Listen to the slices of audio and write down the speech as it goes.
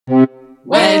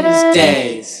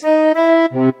Wednesdays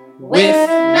with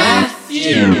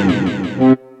Matthew.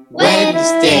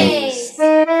 Wednesdays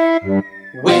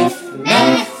with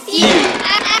Matthew.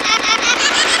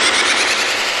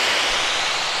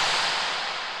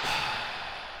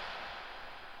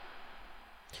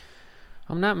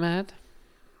 I'm not mad.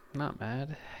 Not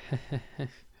mad.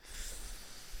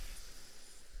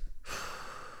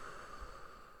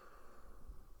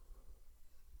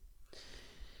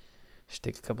 Just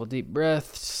take a couple deep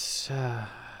breaths.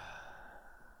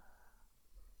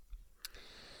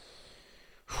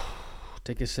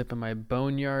 Take a sip of my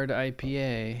Boneyard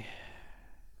IPA.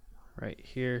 Right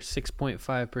here,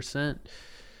 6.5%.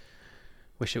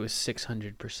 Wish it was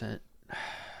 600%.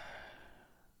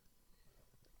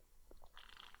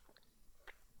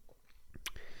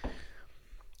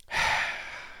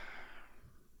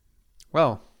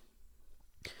 Well,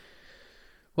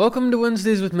 welcome to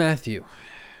Wednesdays with Matthew.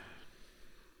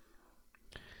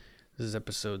 This is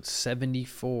episode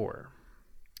 74.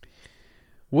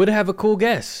 Would have a cool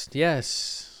guest.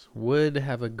 Yes, would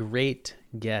have a great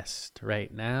guest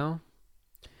right now.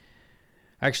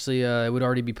 Actually, it would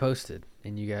already be posted,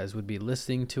 and you guys would be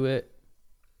listening to it.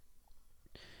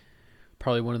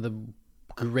 Probably one of the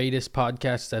greatest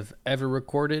podcasts I've ever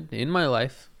recorded in my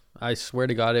life. I swear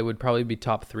to God, it would probably be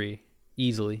top 3.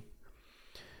 Easily.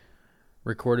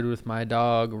 Recorded with my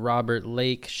dog, Robert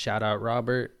Lake. Shout out,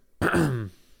 Robert.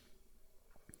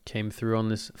 Came through on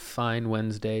this fine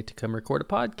Wednesday to come record a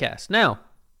podcast. Now,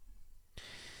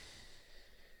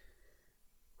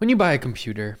 when you buy a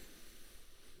computer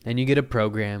and you get a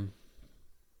program,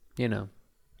 you know,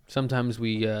 sometimes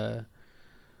we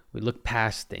look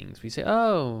past things. We say,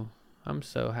 oh, I'm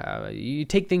so happy. You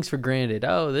take things for granted.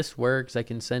 Oh, this works. I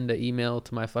can send an email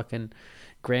to my fucking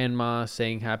grandma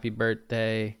saying happy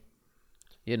birthday.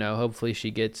 You know, hopefully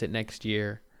she gets it next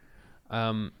year.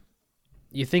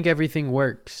 You think everything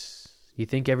works. You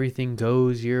think everything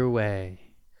goes your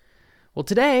way. Well,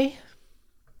 today,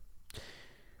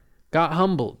 got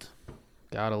humbled.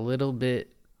 Got a little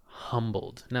bit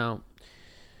humbled. Now,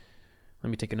 let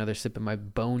me take another sip of my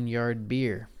Boneyard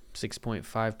beer.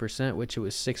 6.5%, which it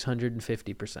was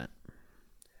 650%.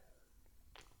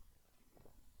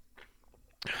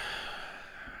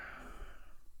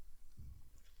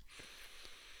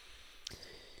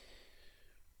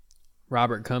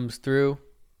 Robert comes through,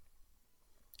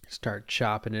 start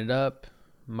chopping it up.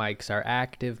 Mics are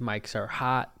active, mics are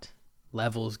hot,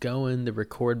 levels going. The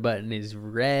record button is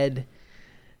red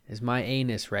as my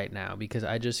anus right now because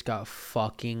I just got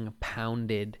fucking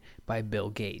pounded by Bill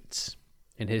Gates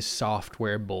and his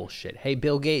software bullshit. Hey,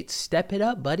 Bill Gates, step it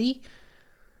up, buddy,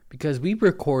 because we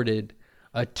recorded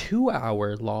a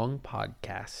 2-hour long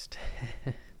podcast.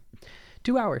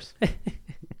 2 hours.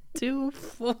 2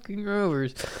 fucking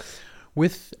hours.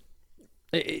 With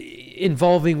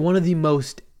involving one of the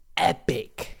most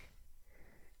epic,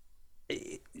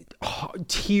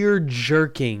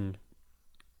 tear-jerking,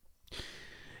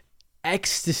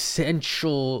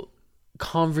 existential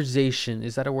conversation.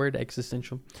 Is that a word?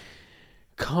 Existential?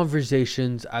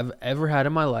 Conversations I've ever had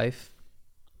in my life.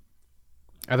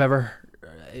 I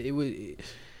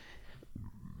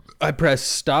pressed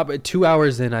stop at 2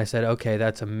 hours in. I said, okay,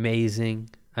 that's amazing.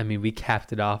 I mean, we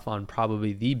capped it off on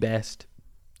probably the best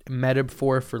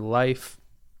metaphor for life.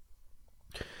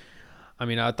 I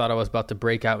mean, I thought I was about to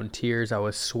break out in tears. I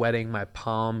was sweating. My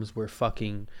palms were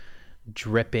fucking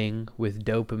dripping with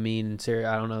dopamine and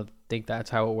I don't know, think that's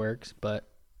how it works, but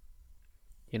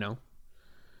you know.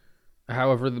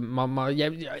 However,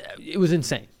 it was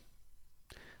insane.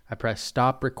 I pressed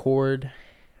stop record.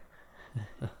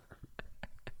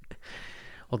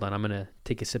 Hold on, I'm going to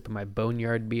take a sip of my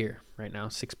Boneyard beer right now.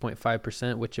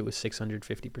 6.5%, which it was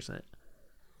 650%.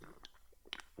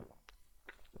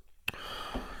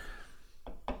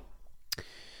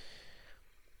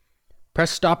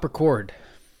 Press stop record.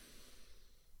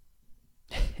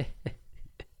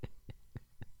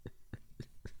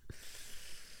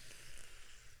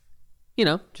 You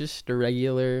know, just a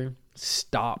regular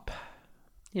stop.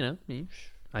 You know,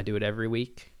 I do it every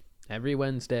week. Every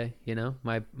Wednesday, you know,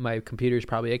 my computer's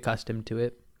probably accustomed to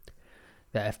it.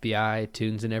 The FBI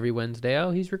tunes in every Wednesday.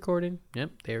 Oh, he's recording.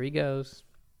 Yep, there he goes.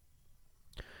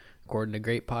 Recording a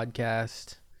great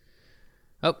podcast.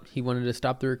 Oh, he wanted to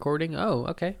stop the recording. Oh,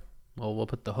 okay. Well, we'll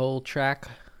put the whole track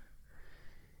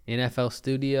in FL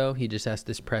Studio. He just has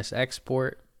to press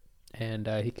export, and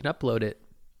he can upload it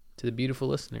to the beautiful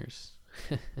listeners.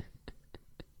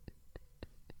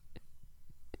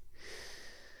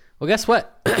 Well, guess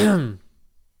what?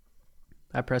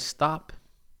 I press stop.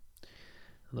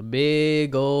 The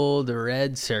big old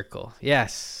red circle.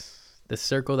 Yes, the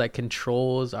circle that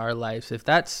controls our lives, if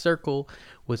that circle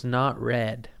was not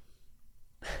red,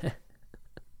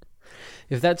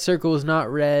 if that circle was not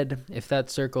red, if that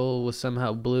circle was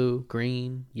somehow blue,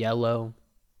 green, yellow,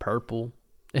 purple,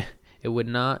 it would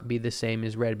not be the same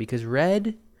as red, because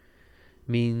red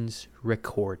means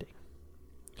recording.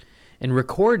 And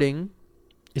recording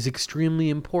is extremely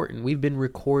important. We've been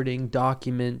recording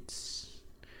documents,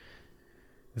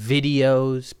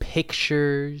 videos,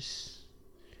 pictures,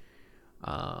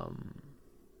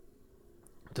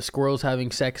 the squirrels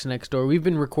having sex next door. We've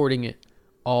been recording it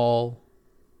all.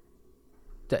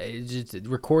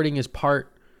 Recording is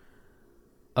part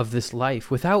of this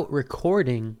life. Without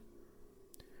recording,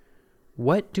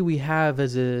 what do we have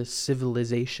as a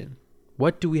civilization?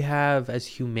 What do we have as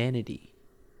humanity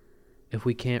if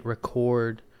we can't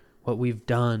record what we've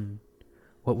done,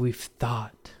 what we've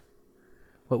thought,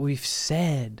 what we've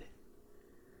said?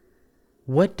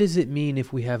 What does it mean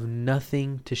if we have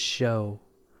nothing to show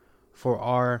for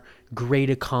our great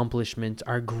accomplishments,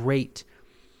 our great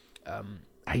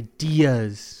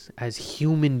ideas as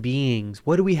human beings?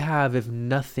 What do we have if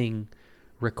nothing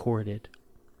recorded?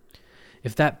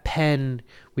 If that pen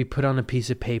we put on a piece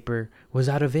of paper was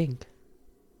out of ink?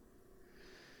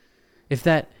 If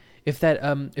that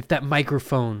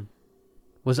microphone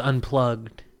was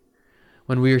unplugged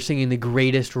when we were singing the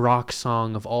greatest rock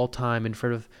song of all time in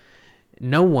front of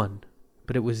no one,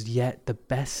 but it was yet the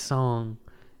best song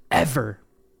ever,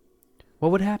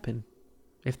 what would happen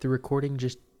if the recording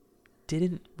just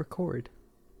didn't record?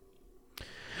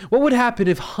 What would happen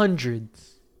if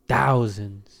hundreds,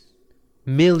 thousands,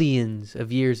 millions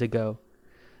of years ago,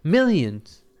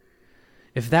 millions,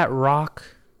 if that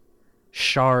rock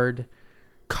shard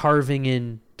carving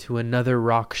into another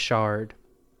rock shard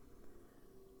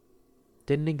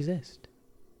didn't exist?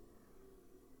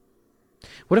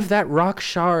 What if that rock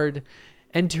shard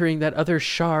entering that other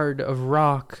shard of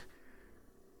rock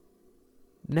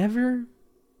never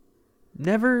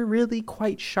really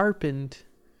quite sharpened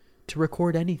to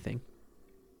record anything?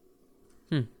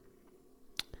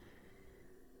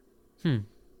 And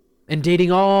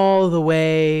dating all the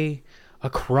way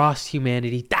across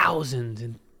humanity, thousands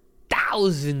and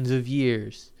thousands of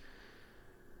years,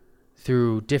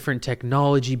 through different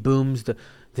technology booms, the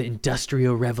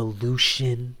Industrial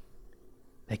Revolution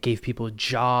that gave people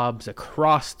jobs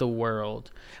across the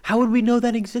world. How would we know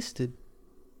that existed?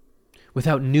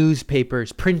 Without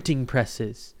newspapers, printing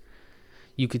presses.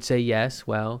 You could say, yes,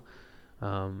 well,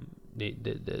 the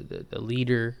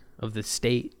leader of the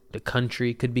state, the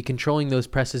country, could be controlling those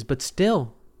presses, but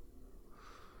still,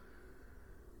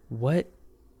 what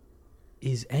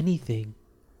is anything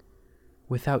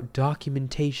without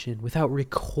documentation, without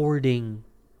recording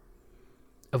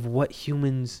of what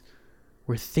humans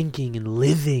were thinking and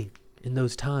living in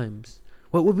those times?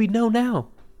 What would we know now?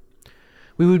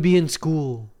 We would be in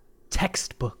school,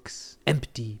 textbooks,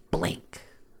 empty, blank.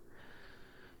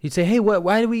 You'd say, hey,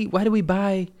 why do we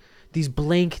buy these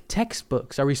blank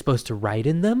textbooks? Are we supposed to write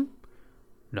in them?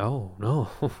 No.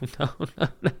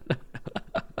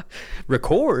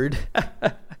 Record.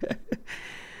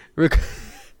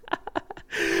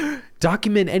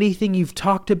 Document anything you've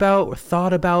talked about or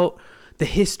thought about, the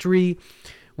history,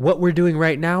 what we're doing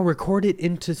right now. Record it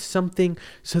into something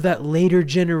so that later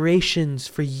generations,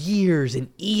 for years and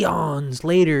eons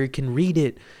later, can read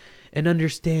it and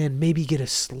understand, maybe get a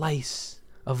slice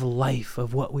of life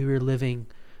of what we were living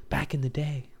back in the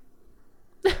day.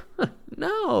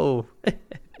 No.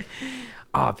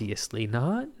 Obviously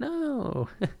not. No.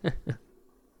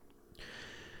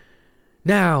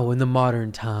 Now, in the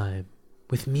modern time,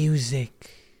 with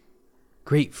music,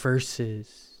 great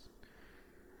verses,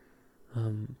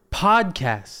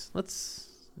 podcasts.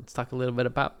 Let's talk a little bit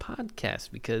about podcasts,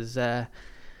 because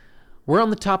we're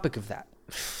on the topic of that.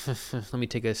 Let me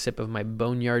take a sip of my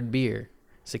Boneyard beer.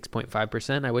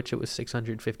 6.5%. I wish it was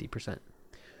 650%.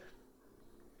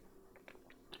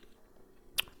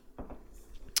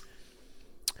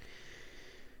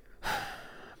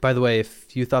 By the way,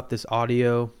 if you thought this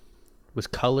audio was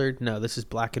colored, no, this is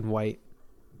black and white.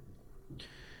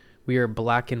 We are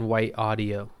black and white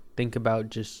audio. Think about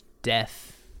just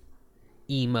death,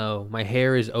 emo. My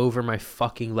hair is over my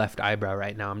fucking left eyebrow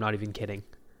right now. I'm not even kidding.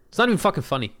 It's not even fucking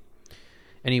funny.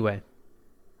 Anyway,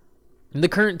 in the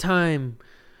current time,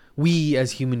 we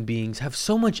as human beings have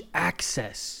so much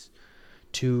access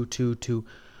to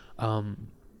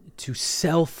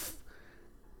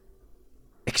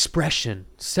self-expression,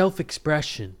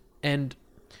 and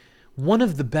one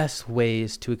of the best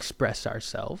ways to express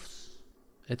ourselves,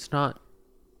 it's not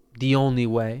the only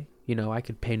way, I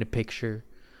could paint a picture,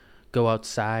 go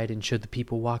outside and show the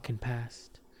people walking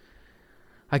past.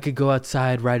 I could go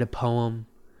outside, write a poem,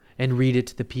 and read it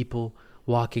to the people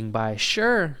walking by.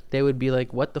 Sure, they would be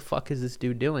like, what the fuck is this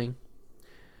dude doing?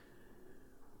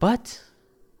 But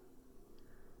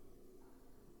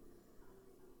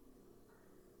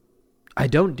I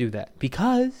don't do that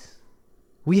because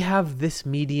we have this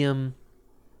medium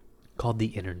called the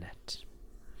internet.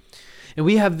 And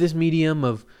we have this medium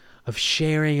of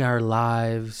sharing our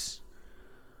lives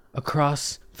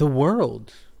across the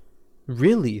world.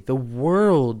 Really, the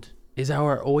world is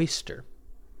our oyster.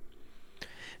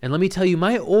 And let me tell you,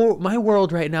 my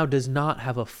world right now does not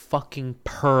have a fucking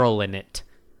pearl in it.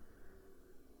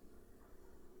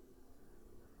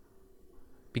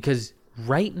 Because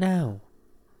right now,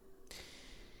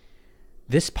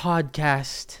 this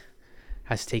podcast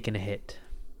has taken a hit.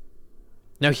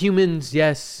 Now, humans,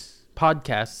 yes,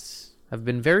 podcasts have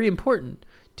been very important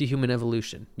to human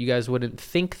evolution. You guys wouldn't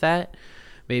think that.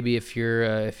 Maybe if you're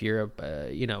a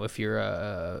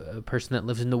person that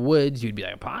lives in the woods, you'd be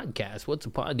like, a podcast? What's a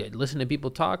podcast? Listen to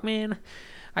people talk, man.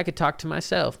 I could talk to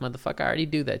myself, motherfucker. I already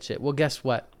do that shit. Well, guess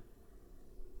what?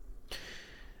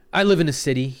 I live in a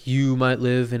city. You might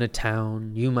live in a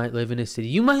town. You might live in a city.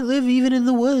 You might live even in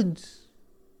the woods.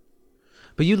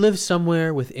 But you live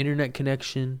somewhere with internet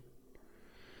connection,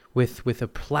 with a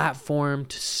platform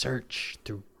to search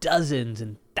through dozens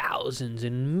and thousands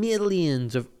and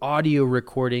millions of audio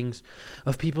recordings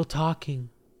of people talking,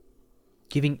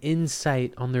 giving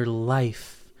insight on their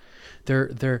life.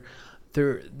 Let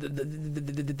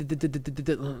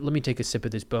me take a sip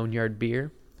of this Boneyard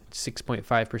beer.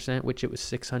 6.5%, which it was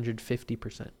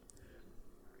 650%.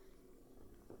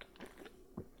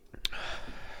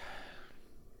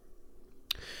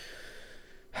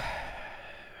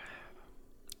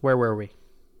 Where were we?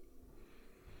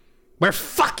 Where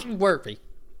fucking were we?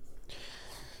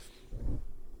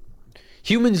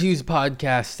 Humans use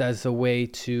podcasts as a way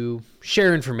to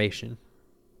share information.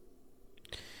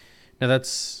 Now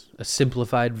that's a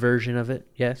simplified version of it,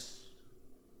 yes.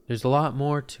 There's a lot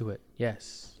more to it,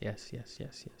 yes.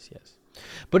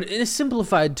 But in a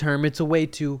simplified term, it's a way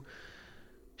to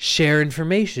share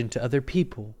information to other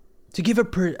people, to give a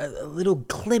little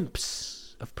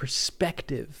glimpse of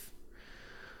perspective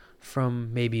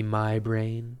from maybe my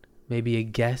brain, maybe a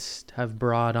guest I've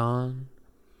brought on.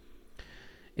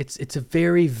 It's a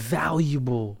very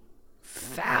valuable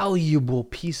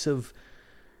piece of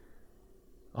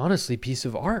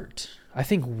art. I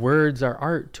think words are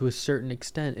art to a certain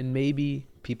extent, and maybe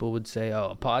people would say, oh,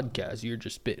 a podcast, you're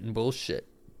just spitting bullshit.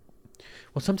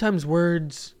 Well, sometimes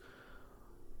words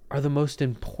are the most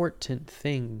important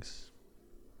things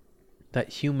that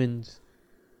humans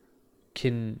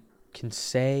can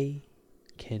say,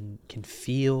 can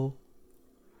feel.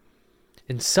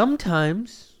 And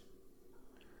sometimes,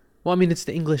 well, I mean, it's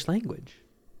the English language.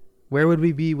 Where would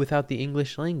we be without the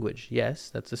English language? Yes,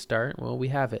 that's a start. Well, we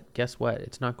have it. Guess what?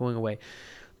 It's not going away.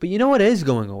 But you know what is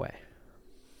going away?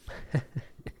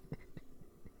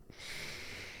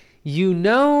 You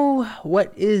know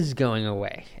what is going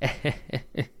away?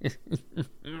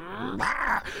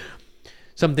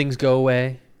 Some things go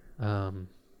away.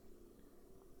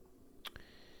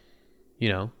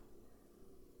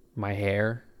 My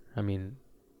hair. I mean,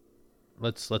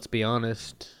 let's be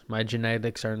honest. My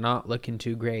genetics are not looking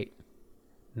too great.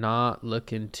 Not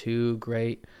looking too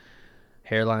great.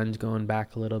 Hairline's going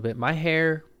back a little bit. My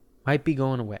hair might be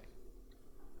going away.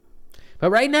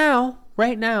 But right now,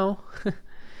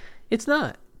 it's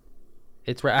not.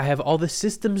 It's right. I have all the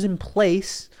systems in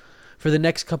place for the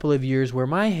next couple of years where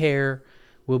my hair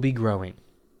will be growing.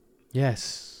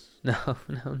 Yes. No.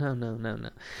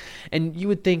 And you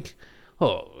would think,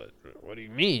 oh, what do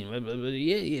you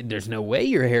mean? There's no way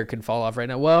your hair can fall off right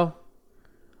now. Well,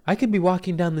 I could be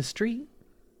walking down the street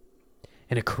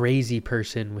and a crazy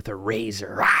person with a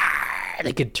razor,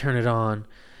 they could turn it on.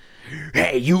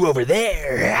 Hey, you over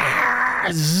there.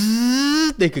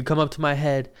 They could come up to my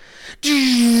head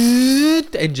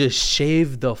and just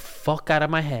shave the fuck out of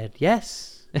my head.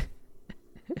 Yes.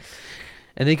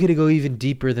 And they could go even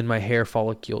deeper than my hair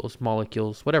follicles,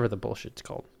 molecules, whatever the bullshit's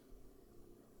called.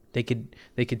 They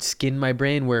could skin my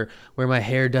brain where my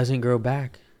hair doesn't grow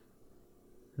back.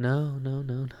 No.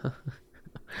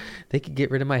 They could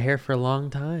get rid of my hair for a long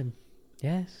time.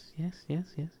 Yes.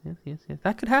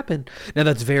 That could happen. Now,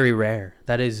 that's very rare.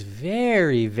 That is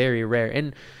very, very rare.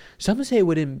 And some say it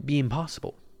wouldn't be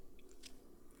impossible.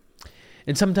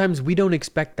 And sometimes we don't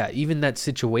expect that. Even that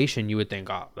situation, you would think,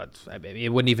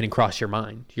 it wouldn't even cross your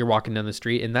mind. You're walking down the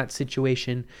street, and that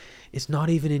situation is not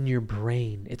even in your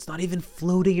brain. It's not even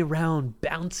floating around,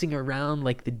 bouncing around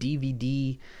like the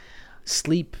DVD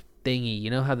sleep thingy.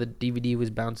 You know how the DVD was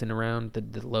bouncing around?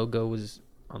 The logo was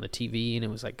on the TV, and it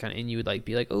was like kind of, and you would like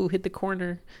be like, oh, hit the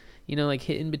corner, you know, like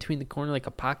hit in between the corner like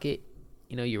a pocket.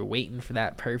 You know, you're waiting for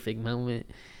that perfect moment.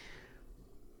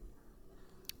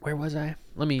 Where was I?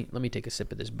 Let me take a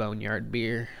sip of this Boneyard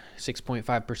beer,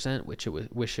 6.5%, wish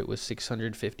it was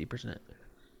 650%.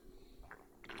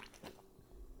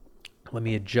 Let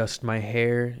me adjust my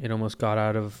hair. It almost got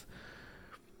out of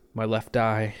my left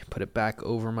eye. Put it back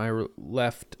over my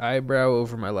left eyebrow,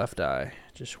 over my left eye.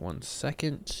 Just 1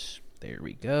 second. There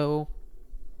we go.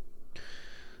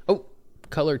 Oh,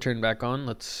 color turned back on.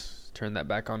 Let's turn that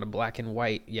back on to black and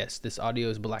white. Yes, this audio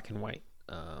is black and white.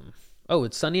 Oh,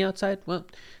 it's sunny outside? Well,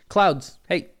 clouds.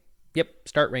 Hey, yep,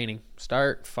 start raining.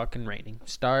 Start fucking raining.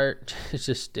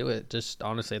 Just do it. Just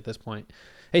honestly at this point.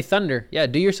 Hey, thunder. Yeah,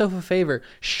 do yourself a favor.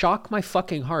 Shock my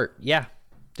fucking heart. Yeah,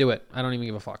 do it. I don't even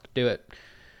give a fuck. Do it.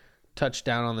 Touch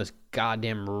down on this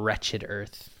goddamn wretched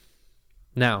earth.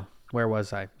 Now, where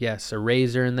was I? Yes, a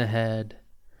razor in the head.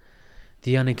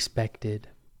 The unexpected.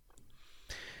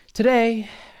 Today,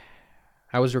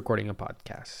 I was recording a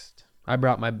podcast. I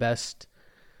brought my best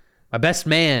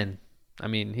man. I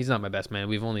mean, he's not my best man.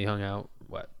 We've only hung out,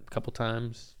 a couple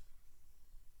times?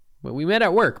 Well, we met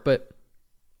at work, but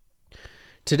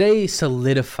today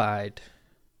solidified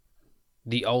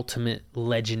the ultimate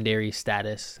legendary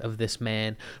status of this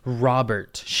man,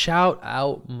 Robert. Shout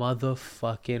out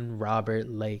motherfucking Robert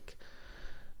Lake.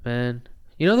 Man,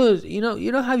 you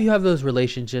know how you have those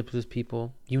relationships with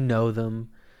people, you know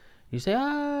them. You say,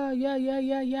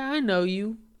 yeah, I know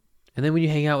you. And then when you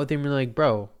hang out with them, you're like,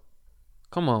 bro,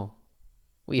 come on.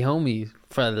 We homies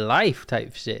for life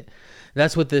type shit.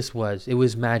 That's what this was. It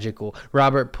was magical.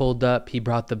 Robert pulled up. He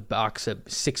brought the box of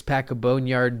 6-pack of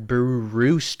Boneyard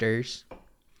Roosters.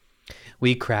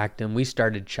 We cracked them. We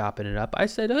started chopping it up. I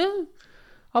said,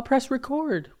 I'll press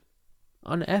record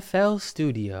on FL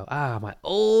Studio. My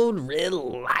old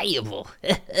reliable.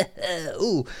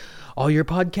 Ooh, all your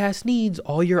podcast needs,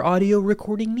 all your audio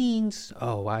recording needs.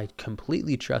 Oh, I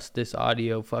completely trust this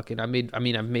audio. I've made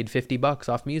 $50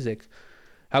 off music.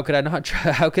 How could I not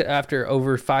try? After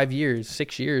over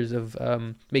 6 years of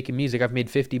making music, I've made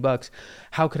 $50.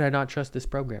 How could I not trust this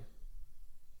program?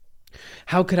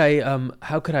 I could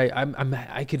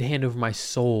hand over my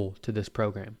soul to this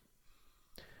program.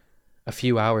 A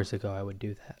few hours ago, I would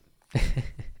do that.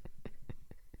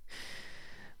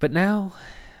 But now,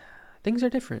 things are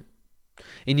different.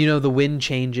 And the wind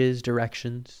changes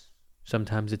directions.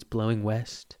 Sometimes it's blowing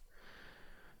west.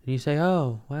 And you say,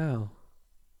 oh, wow.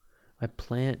 My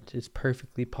plant is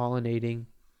perfectly pollinating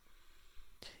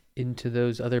into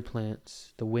those other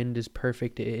plants. The wind is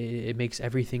perfect. It makes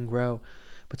everything grow.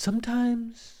 But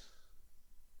sometimes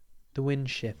the wind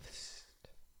shifts.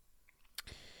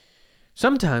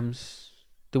 Sometimes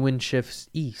the wind shifts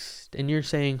east. And you're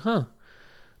saying,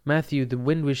 Matthew, the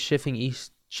wind was shifting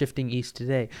east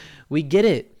today. We get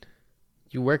it.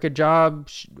 You work a job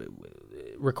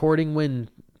recording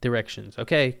wind directions.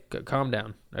 Okay, calm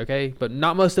down. Okay, but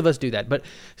not most of us do that. But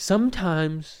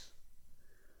sometimes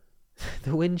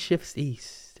the wind shifts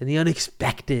east and the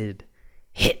unexpected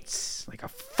hits like a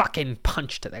fucking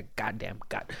punch to the goddamn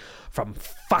gut from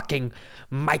fucking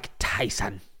Mike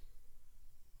Tyson.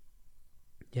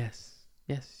 Yes.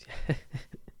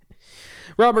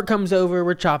 Robert comes over.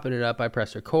 We're chopping it up. I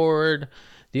press record.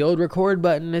 The old record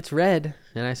button, it's red.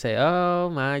 And I say, oh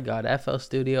my God, FL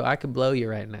Studio, I could blow you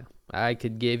right now. I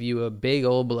could give you a big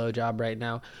old blowjob right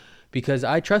now because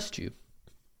I trust you.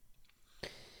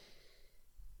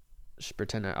 Just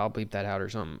pretend I'll bleep that out or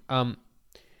something.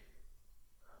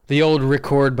 The old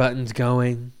record button's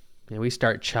going, and we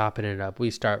start chopping it up. We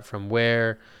start from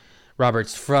where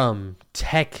Robert's from,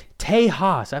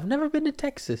 Tejas. I've never been to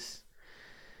Texas.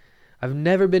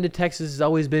 It's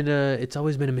always been a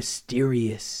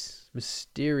mysterious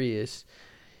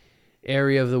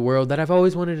area of the world that I've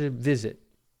always wanted to visit.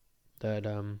 That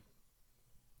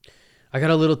I got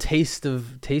a little taste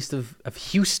of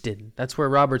Houston. That's where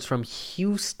Robert's from.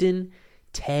 Houston,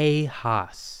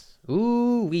 Tejas.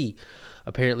 Ooh wee.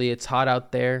 Apparently it's hot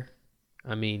out there.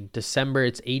 I mean, December,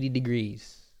 it's 80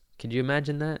 degrees. Could you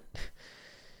imagine that?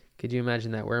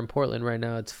 We're in Portland right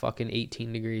now. It's fucking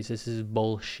 18 degrees. This is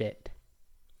bullshit.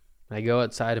 I go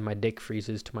outside and my dick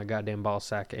freezes to my goddamn ball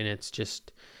sack, and it's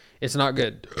not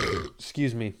good.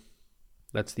 Excuse me.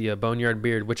 That's the Boneyard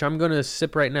beer, which I'm going to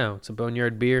sip right now. It's a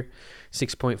Boneyard beer,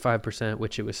 6.5%,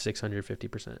 which it was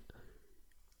 650%.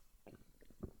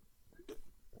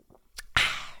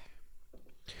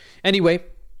 Anyway,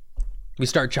 we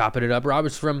start chopping it up.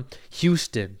 Robert's from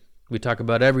Houston. We talk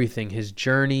about everything, his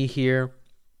journey here,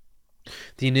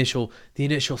 the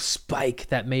initial spike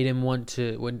that made him want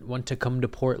to come to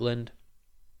Portland.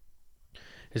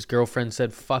 His girlfriend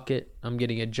said, fuck it, I'm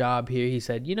getting a job here. He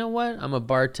said, you know what? I'm a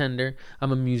bartender.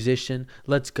 I'm a musician.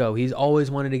 Let's go. He's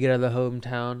always wanted to get out of the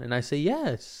hometown. And I say,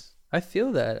 yes, I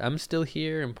feel that. I'm still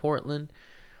here in Portland.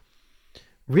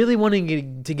 Really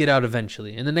wanting to get out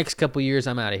eventually. In the next couple years,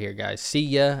 I'm out of here, guys. See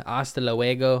ya. Hasta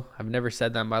luego. I've never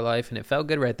said that in my life, and it felt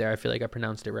good right there. I feel like I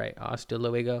pronounced it right. Hasta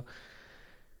luego.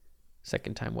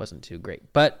 Second time wasn't too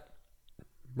great. But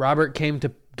Robert came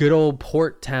to good old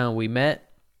Port Town. We met.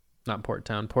 Not Port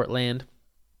Town, Portland.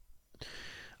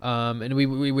 And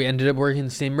we ended up working the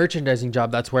same merchandising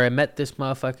job. That's where I met this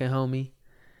motherfucking homie.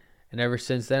 And ever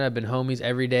since then, I've been homies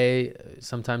every day.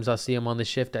 Sometimes I'll see him on the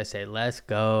shift. I say, let's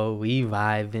go. We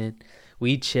vibing.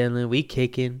 We chilling. We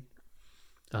kicking.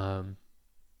 And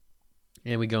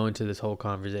we go into this whole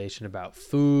conversation about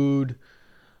food.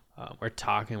 We're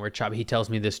talking. We're chopping. He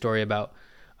tells me this story about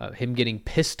him getting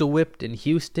pistol whipped in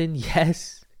Houston.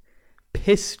 Yes.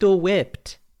 Pistol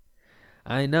whipped.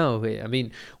 I know. I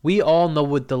mean, we all know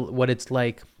what it's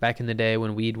like back in the day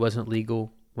when weed wasn't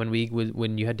legal. When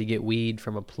you had to get weed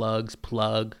from a plug,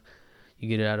 you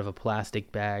get it out of a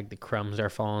plastic bag. The crumbs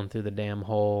are falling through the damn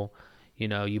hole. You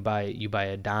know, you buy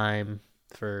a dime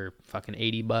for fucking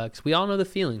 $80. We all know the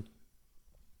feeling.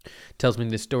 Tells me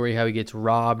this story how he gets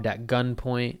robbed at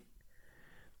gunpoint.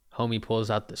 Homie pulls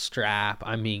out the strap.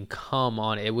 I mean, come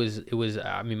on. It was,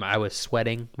 I mean, I was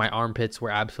sweating. My armpits were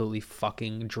absolutely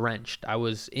fucking drenched. I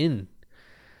was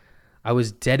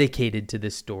dedicated to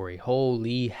this story.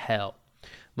 Holy hell.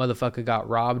 Motherfucker got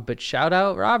robbed, but shout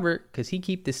out Robert, because he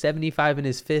kept the 75 in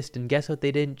his fist, and guess what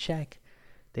they didn't check?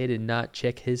 They did not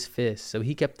check his fist. So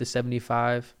he kept the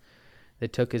 75. They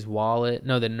took his wallet.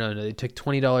 No, they took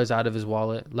 $20 out of his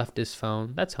wallet, left his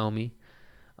phone. That's homie.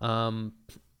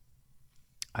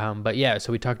 But yeah,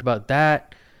 so we talked about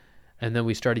that, and then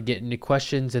we started getting into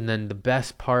questions, and then the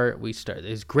best part,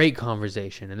 it's great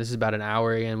conversation, and this is about an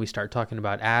hour in. We start talking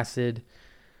about acid,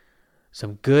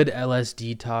 some good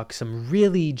LSD talk, some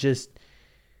really just,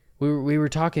 we were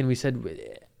talking, we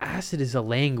said, acid is a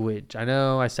language. I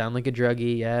know I sound like a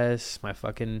druggie, yes, my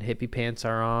fucking hippie pants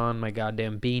are on, my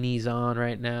goddamn beanie's on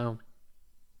right now.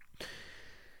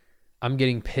 I'm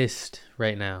getting pissed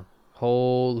right now.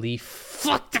 Holy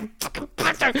fuck.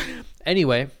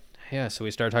 Anyway, yeah, so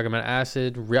we started talking about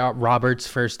acid, Robert's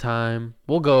first time.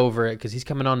 We'll go over it because he's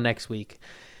coming on next week.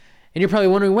 And you're probably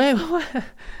wondering, wait, what?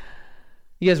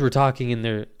 You guys were talking and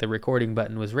the recording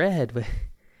button was red.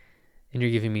 And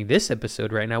you're giving me this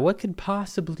episode right now. What could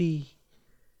possibly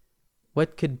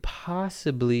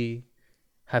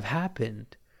have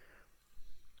happened?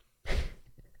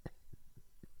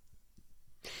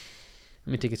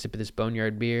 Let me take a sip of this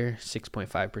Boneyard beer,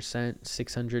 6.5%,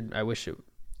 600. I wish it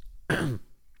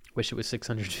was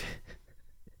 600.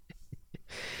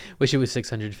 Wish it was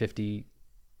 650%.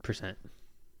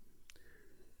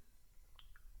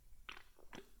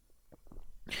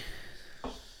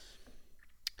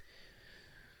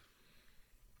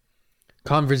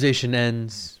 Conversation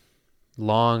ends.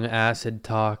 Long acid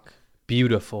talk.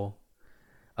 Beautiful.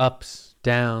 Ups,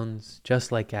 downs,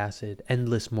 just like acid.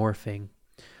 Endless morphing.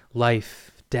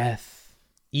 Life, death,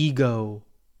 ego.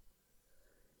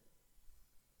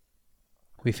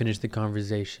 We finished the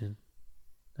conversation.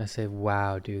 I say,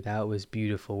 wow, dude, that was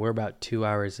beautiful. We're about 2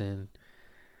 hours in.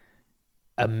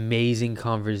 Amazing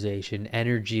conversation.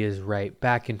 Energy is right.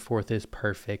 Back and forth is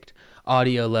perfect.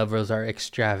 Audio levels are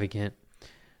extravagant.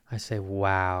 I say,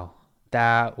 wow,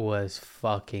 that was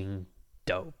fucking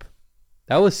dope.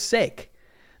 That was sick.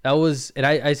 That was, and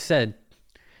I said,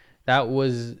 that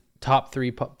was top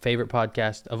 3 favorite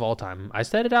podcast of all time. I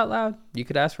said it out loud. You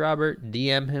could ask Robert,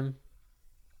 DM him.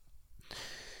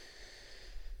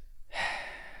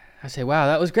 I say, wow,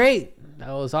 that was great.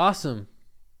 That was awesome.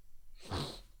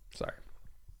 Sorry.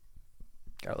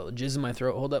 Got a little jizz in my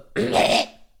throat. Hold up.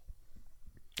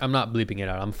 I'm not bleeping it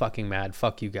out. I'm fucking mad.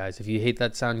 Fuck you guys. If you hate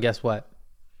that sound, guess what?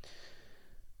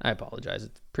 I apologize.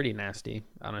 It's pretty nasty,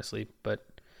 honestly, but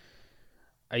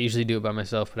I usually do it by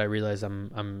myself, but I realize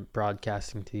I'm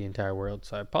broadcasting to the entire world,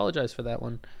 so I apologize for that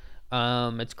one.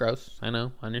 It's gross. I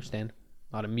know. I understand.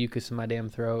 A lot of mucus in my damn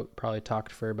throat. Probably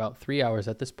talked for about 3 hours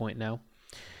at this point now.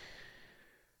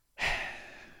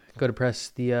 Go to press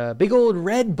the big old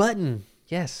red button.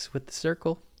 Yes, with the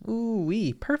circle. Ooh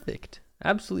wee, perfect.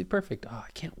 Absolutely perfect. Oh,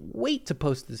 I can't wait to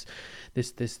post this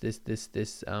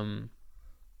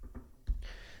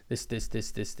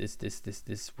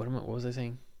what was I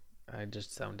saying? I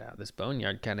just zoned out. This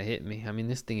boneyard kind of hit me. I mean,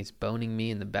 this thing is boning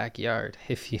me in the backyard,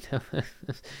 if you know.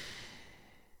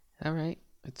 All right.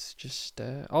 It's just,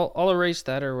 I'll erase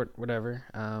that or whatever.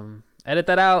 Edit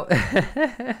that out.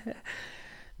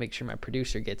 Make sure my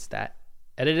producer gets that.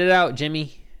 Edit it out,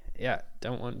 Jimmy. Yeah,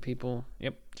 don't want people.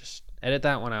 Yep, just edit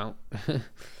that one out.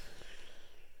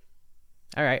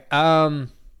 All right. I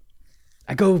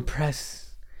go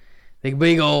press the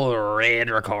big old red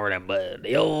recording button.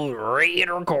 The old red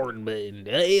recording button.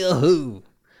 Hey-ho.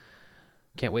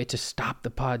 Can't wait to stop the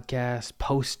podcast,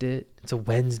 post it. It's a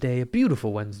Wednesday, a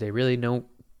beautiful Wednesday. Really, no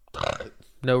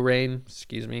rain.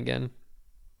 Excuse me again.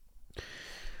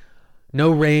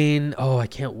 No rain. Oh, I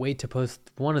can't wait to post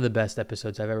one of the best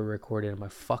episodes I've ever recorded in my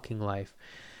fucking life.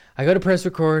 I go to press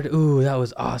record. Ooh, that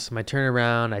was awesome. I turn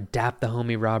around. I dap the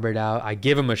homie Robert out. I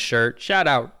give him a shirt. Shout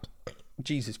out.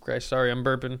 Jesus Christ. Sorry, I'm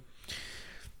burping.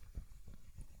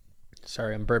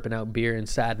 Sorry, I'm burping out beer and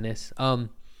sadness. I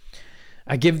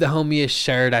give the homie a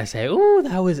shirt. I say, ooh,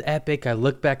 that was epic. I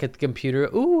look back at the computer.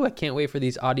 Ooh, I can't wait for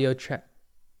these audio tracks.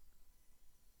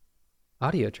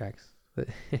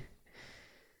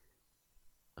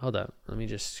 Hold up. Let me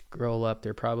just scroll up.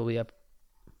 They're probably up.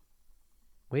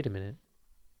 Wait a minute.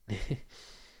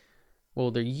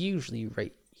 Well, they're usually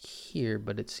right here,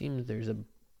 but it seems there's a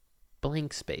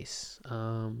blank space.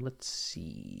 Let's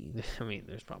see. I mean,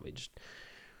 there's probably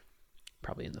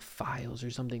in the files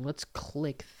or something. Let's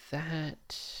click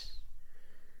that.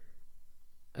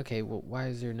 Okay, well, why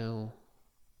is there no...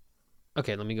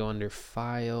 Okay, let me go under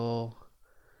File,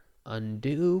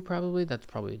 Undo, probably. That's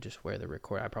probably just where the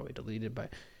record... I probably deleted by...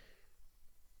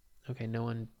 Okay, no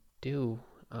undo.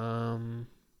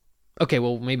 Okay,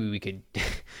 well, maybe we could...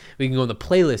 we can go in the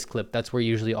playlist clip. That's where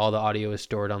usually all the audio is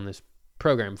stored on this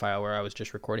program file where I was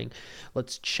just recording.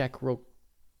 Let's check real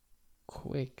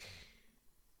quick.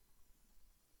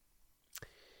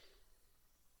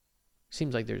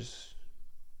 Seems like there's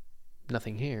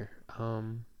nothing here.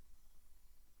 But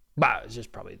it's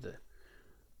just probably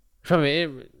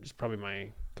it's probably my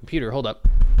computer. Hold up.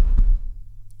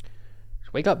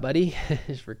 Just wake up, buddy.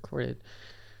 Just recorded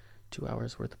 2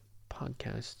 hours worth of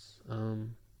podcasts.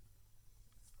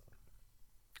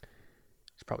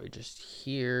 It's probably just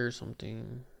here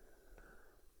something.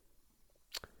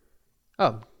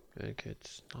 Oh, okay,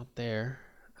 it's not there.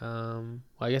 Well,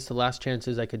 I guess the last chance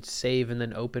is I could save and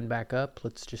then open back up.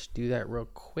 Let's just do that real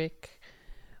quick.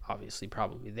 Obviously,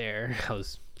 probably there.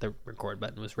 The record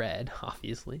button was red,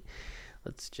 obviously.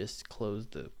 Let's just close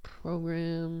the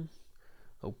program.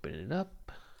 Open it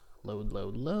up.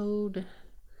 Load.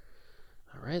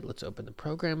 All right, let's open the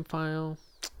program file.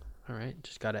 All right,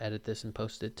 just got to edit this and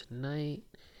post it tonight.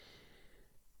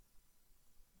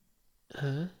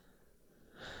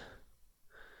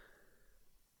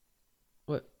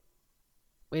 What?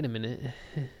 Wait a minute.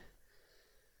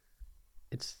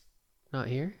 It's not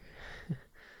here?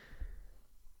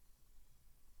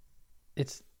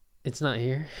 It's not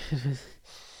here.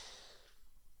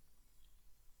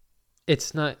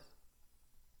 It's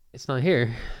not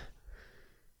here.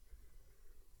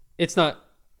 It's not here.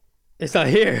 It's not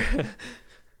here.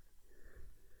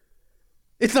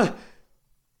 It's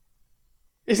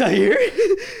not here.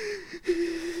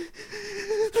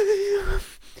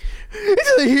 It's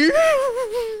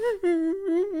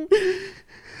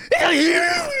not here.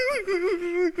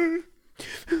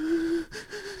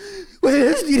 Well, it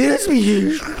has to be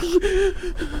here.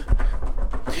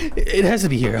 It has to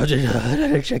be here. I'll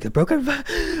just check the program file.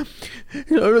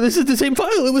 No, this is the same file.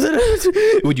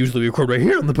 It would usually record right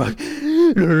here on the bug.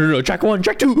 No. Track 1,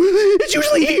 track 2. It's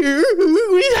usually here.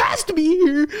 It has to be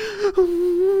here.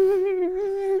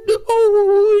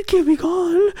 Oh, it can't be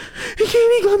gone. It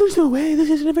can't be gone. There's no way. This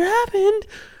has never happened.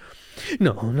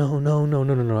 No.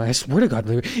 I swear to God,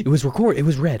 it was record. It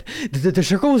was red. The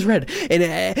circle was red. And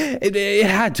it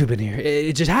had to have been here.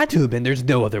 It just had to have been. There's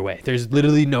no other way. There's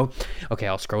literally no... Okay,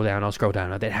 I'll scroll down.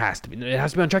 It has to be. It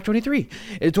has to be on track 23.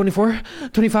 It's 24,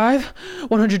 25,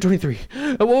 123,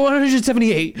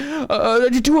 178,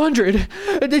 200,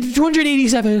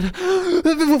 287,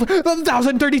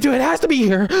 1,032. It has to be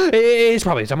here. It's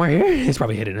probably somewhere here. It's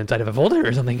probably hidden inside of a folder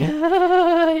or something.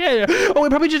 Yeah. Oh,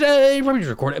 it probably just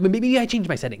recorded. Maybe I changed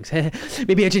my settings.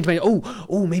 Maybe I changed my...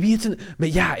 Oh, maybe it's... But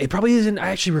yeah, it probably isn't. I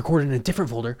actually recorded in a different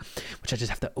folder, which I just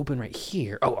have to open right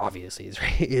here. Oh, obviously it's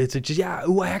right. It's just... Yeah.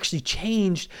 Oh, I actually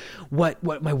changed what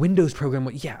my Windows program...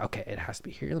 Yeah, okay. It has to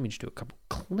be here. Let me just do a couple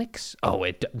clicks. Oh,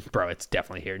 it's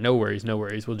definitely here. No worries.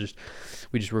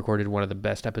 We just recorded one of the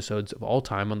best episodes of all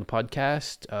time on the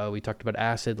podcast. We talked about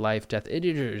acid, life, death. It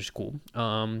is cool.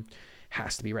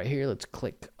 Has to be right here. Let's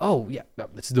click. Oh, yeah.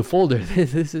 This is the folder.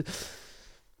 This is...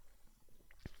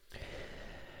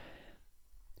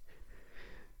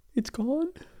 It's gone.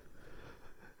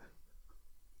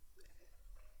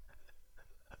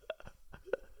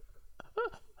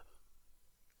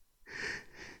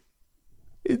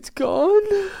 It's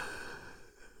gone.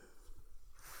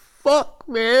 Fuck,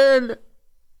 man.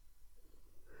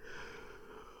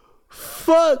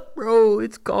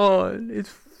 it's gone. It's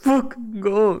fucking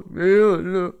gone,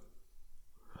 man. Look.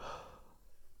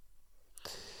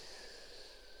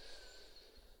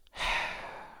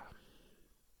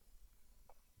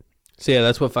 So yeah,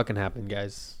 that's what fucking happened,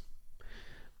 guys.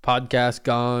 Podcast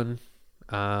gone.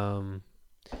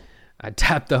 I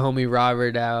tapped the homie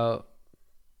Robert out.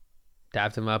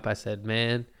 Tapped him up. I said,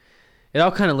 man, it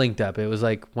all kind of linked up. It was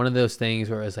like one of those things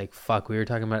where it was like, fuck, we were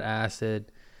talking about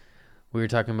acid. We were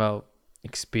talking about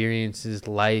experiences,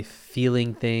 life,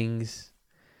 feeling things,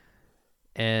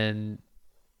 and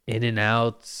in and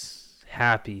outs,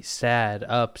 happy, sad,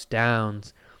 ups,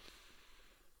 downs,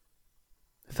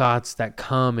 thoughts that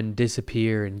come and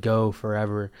disappear and go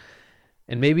forever.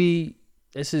 And maybe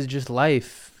this is just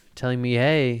life telling me,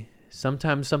 hey,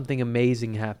 sometimes something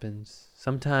amazing happens.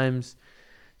 Sometimes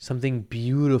something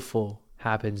beautiful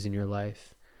happens in your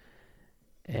life.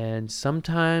 And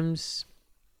sometimes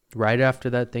right after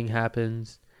that thing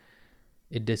happens,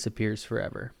 it disappears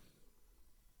forever.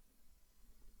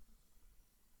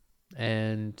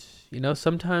 And, you know,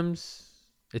 sometimes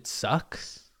it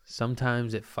sucks.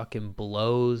 Sometimes it fucking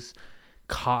blows.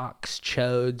 Cocks,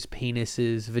 chodes,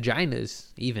 penises,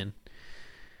 vaginas, even.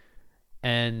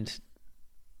 And,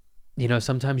 you know,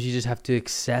 sometimes you just have to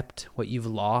accept what you've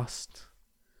lost.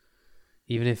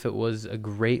 Even if it was a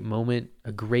great moment,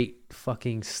 a great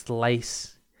fucking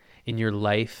slice in your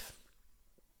life.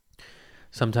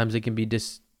 Sometimes it can be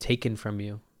just taken from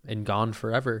you and gone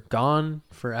forever. Gone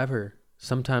forever.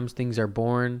 Sometimes things are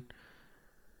born.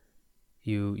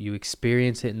 You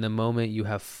experience it in the moment. You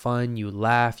have fun. You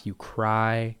laugh. You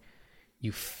cry.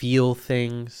 You feel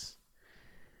things.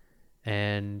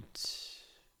 And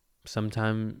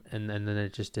sometime and then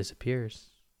it just disappears.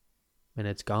 And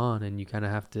it's gone. And you kind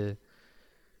of have to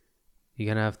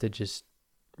just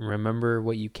remember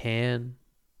what you can.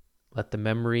 Let the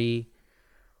memory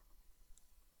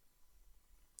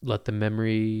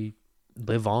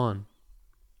live on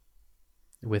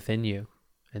within you.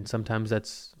 And sometimes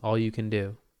that's all you can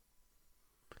do.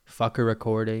 Fuck a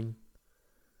recording.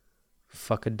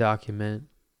 Fuck a document.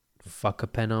 Fuck a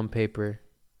pen on paper.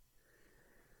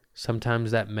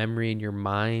 Sometimes that memory in your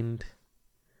mind,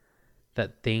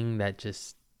 that thing that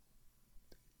just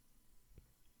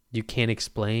you can't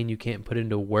explain, you can't put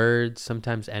into words.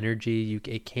 Sometimes energy,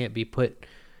 it can't be put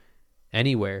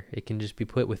anywhere. It can just be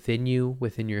put within you,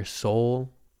 within your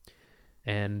soul.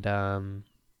 And I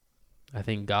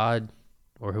think God,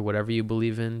 or whatever you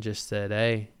believe in, just said,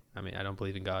 hey, I mean, I don't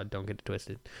believe in God. Don't get it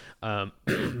twisted. Or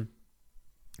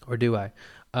do I?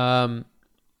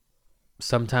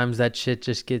 Sometimes that shit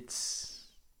just gets,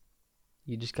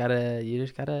 you just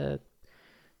gotta,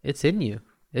 it's in you.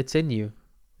 It's in you.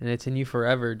 And it's in you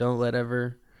forever. Don't let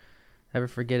ever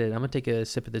forget it. I'm going to take a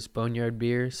sip of this Boneyard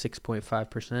beer,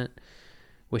 6.5%.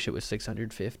 Wish it was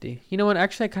 650. You know what?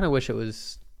 Actually, I kind of wish it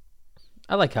was,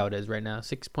 I like how it is right now,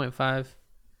 6.5.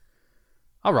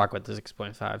 I'll rock with the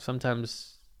 6.5.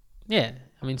 Sometimes, yeah.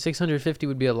 I mean, 650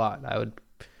 would be a lot. I'd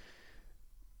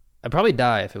probably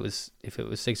die if it was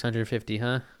 650,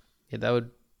 huh? Yeah,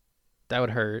 that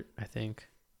would hurt, I think.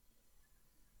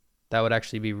 That would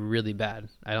actually be really bad.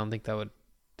 I don't think that would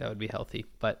be healthy,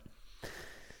 but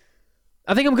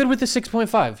I think I'm good with the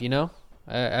 6.5, you know?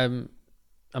 I'm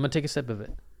going to take a sip of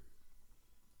it.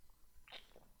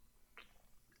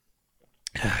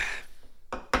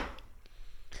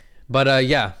 But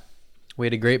yeah, we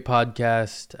had a great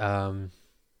podcast, and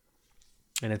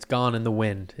it's gone in the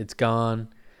wind. It's gone.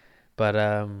 But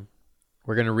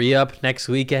we're going to re-up next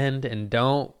weekend, and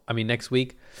next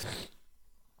week.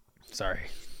 Sorry.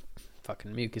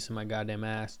 Fucking mucus in my goddamn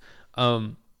ass.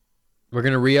 We're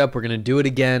going to re-up. We're going to do it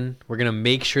again. We're going to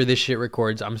make sure this shit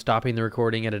records. I'm stopping the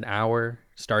recording at an hour,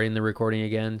 starting the recording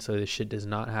again, so this shit does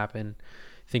not happen.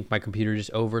 I think my computer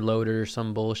just overloaded or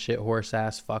some bullshit, horse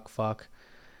ass, fuck.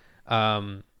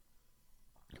 But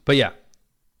yeah,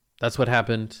 that's what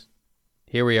happened.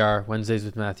 Here we are, Wednesdays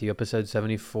with Matthew, episode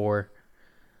 74.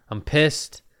 I'm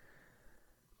pissed,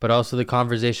 but also the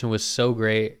conversation was so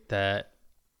great that,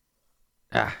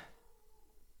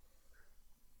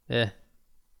 it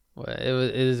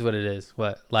is what it is.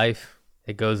 What? Life,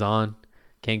 it goes on.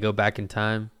 Can't go back in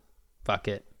time. Fuck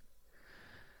it.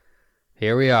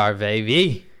 Here we are,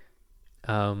 baby.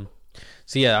 So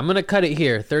yeah, I'm going to cut it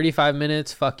here. 35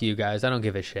 minutes. Fuck you guys. I don't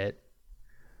give a shit.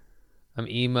 I'm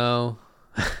emo.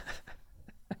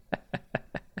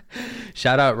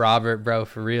 Shout out Robert, bro.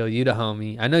 For real. You the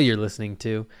homie. I know you're listening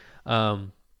too.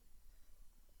 We'll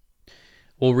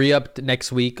re-up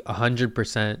next week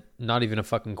 100%. Not even a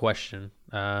fucking question.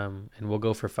 And we'll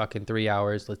go for fucking 3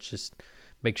 hours. Let's just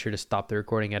make sure to stop the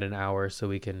recording at an hour so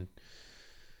we can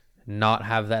not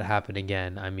have that happen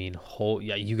again. I mean,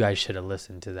 yeah, you guys should have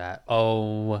listened to that.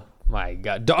 Oh my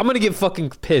God. I'm going to get fucking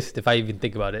pissed if I even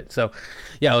think about it. So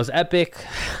yeah, it was epic.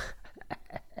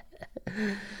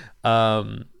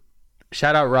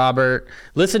 Shout out Robert.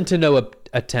 Listen to No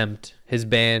Attempt, his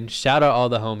band. Shout out all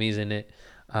the homies in it.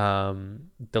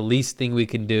 The least thing we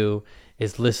can do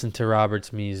is listen to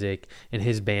Robert's music and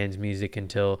his band's music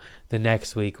until the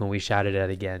next week when we shout it out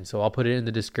again. So I'll put it in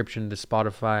the description to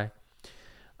Spotify.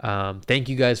 Thank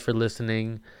you guys for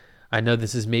listening. I know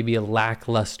this is maybe a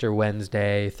lackluster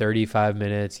Wednesday, 35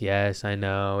 minutes. Yes, I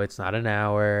know. It's not an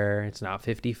hour. It's not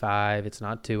 55. It's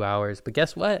not 2 hours. But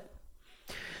guess what?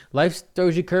 Life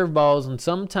throws you curveballs, and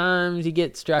sometimes you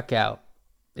get struck out.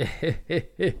 I'm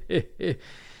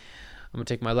going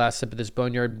to take my last sip of this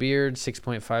Boneyard Beard,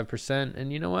 6.5%.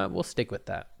 And you know what? We'll stick with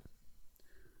that.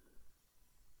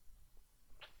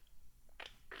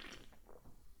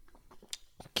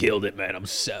 Killed it, man. I'm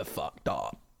so fucked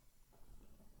up.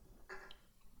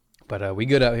 But we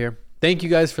good out here. Thank you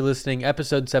guys for listening.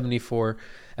 Episode 74.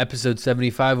 Episode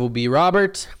 75 will be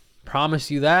Robert.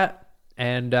 Promise you that.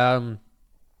 And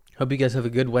hope you guys have a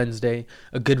good Wednesday.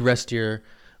 A good rest of your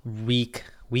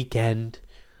weekend.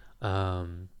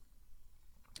 And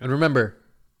remember,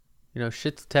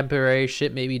 shit's temporary.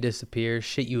 Shit maybe disappears.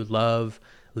 Shit you love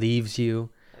leaves you.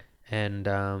 And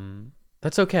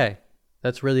that's okay.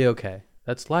 That's really okay.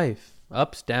 That's life.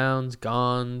 Ups, downs,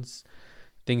 gones.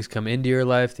 Things come into your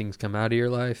life. Things come out of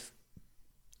your life.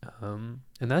 And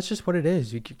that's just what it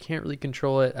is. You can't really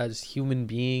control it as human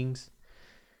beings.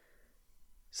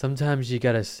 Sometimes you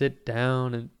got to sit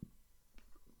down and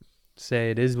say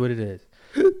it is what it is.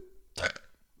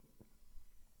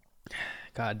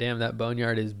 God damn, that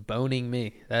boneyard is boning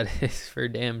me. That is for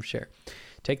damn sure.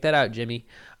 Take that out, Jimmy.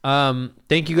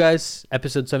 Thank you guys.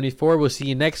 Episode 74. We'll see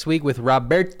you next week with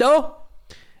Roberto.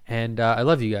 And I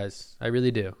love you guys. I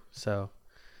really do. So,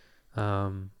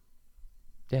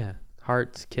 yeah.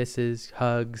 Hearts, kisses,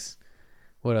 hugs.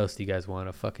 What else do you guys want?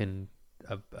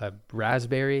 A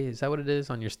raspberry? Is that what it is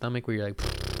on your stomach where you're like, or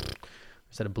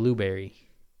is that a blueberry?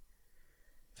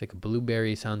 It's like a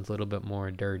blueberry sounds a little bit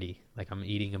more dirty. Like I'm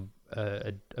eating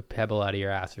a pebble out of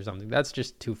your ass or something. That's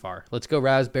just too far. Let's go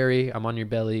raspberry. I'm on your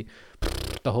belly.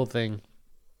 The whole thing.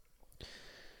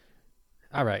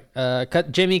 All right.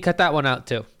 Jimmy, cut that one out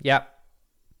too. Yep.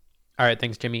 All right.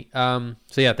 Thanks, Jimmy. So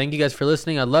yeah, thank you guys for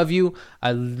listening. I love you.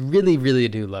 I really, really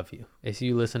do love you. If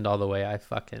you listened all the way,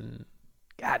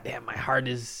 goddamn, my heart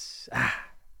is,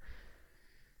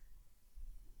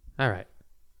 All right.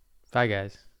 Bye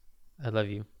guys. I love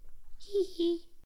you.